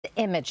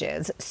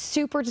Images,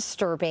 super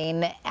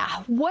disturbing.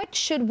 What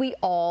should we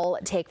all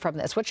take from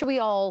this? What should we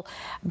all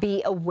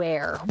be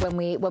aware when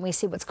we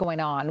see what's going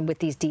on with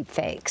these deep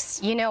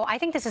fakes? You know, I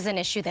think this is an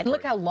issue that...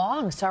 Look how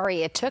long,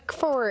 it took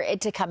for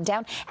it to come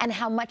down and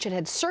how much it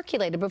had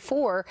circulated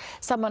before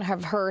someone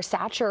of her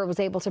stature was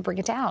able to bring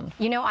it down.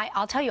 You know,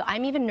 I'll tell you,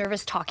 I'm even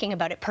nervous talking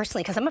about it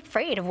personally because I'm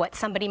afraid of what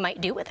somebody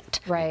might do with it.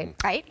 Right.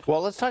 Right?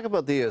 Well, let's talk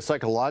about the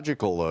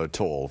psychological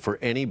toll for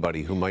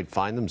anybody who might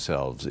find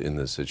themselves in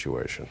this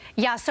situation.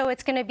 Yeah, so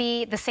it's going to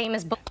be the same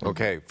as...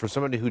 Okay, for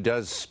somebody who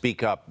does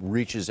speak up,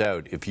 reaches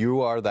out, if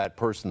you are that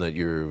person that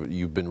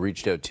you've been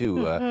reached out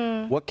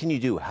to, what can you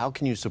do? How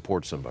can you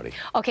support somebody?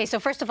 Okay, so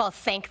first of all,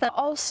 thank them.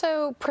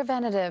 Also,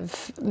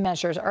 preventative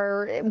measures,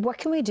 or what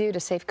can we do to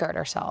safeguard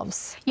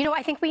ourselves? You know,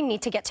 I think we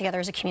need to get together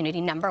as a community,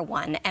 number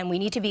one, and we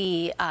need to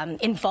be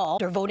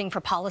involved or voting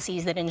for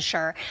policies that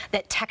ensure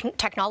that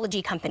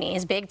technology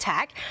companies, big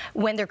tech,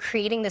 when they're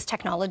creating this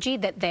technology,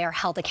 that they're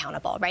held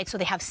accountable, right? So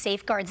they have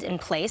safeguards in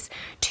place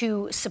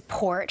to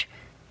support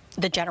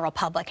the general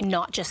public,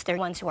 not just the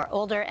ones who are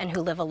older and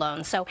who live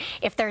alone. So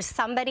if there's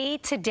somebody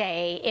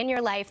today in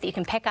your life that you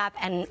can pick up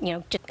and, you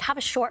know, just have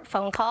a short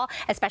phone call,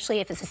 especially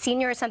if it's a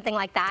senior or something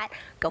like that,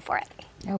 go for it.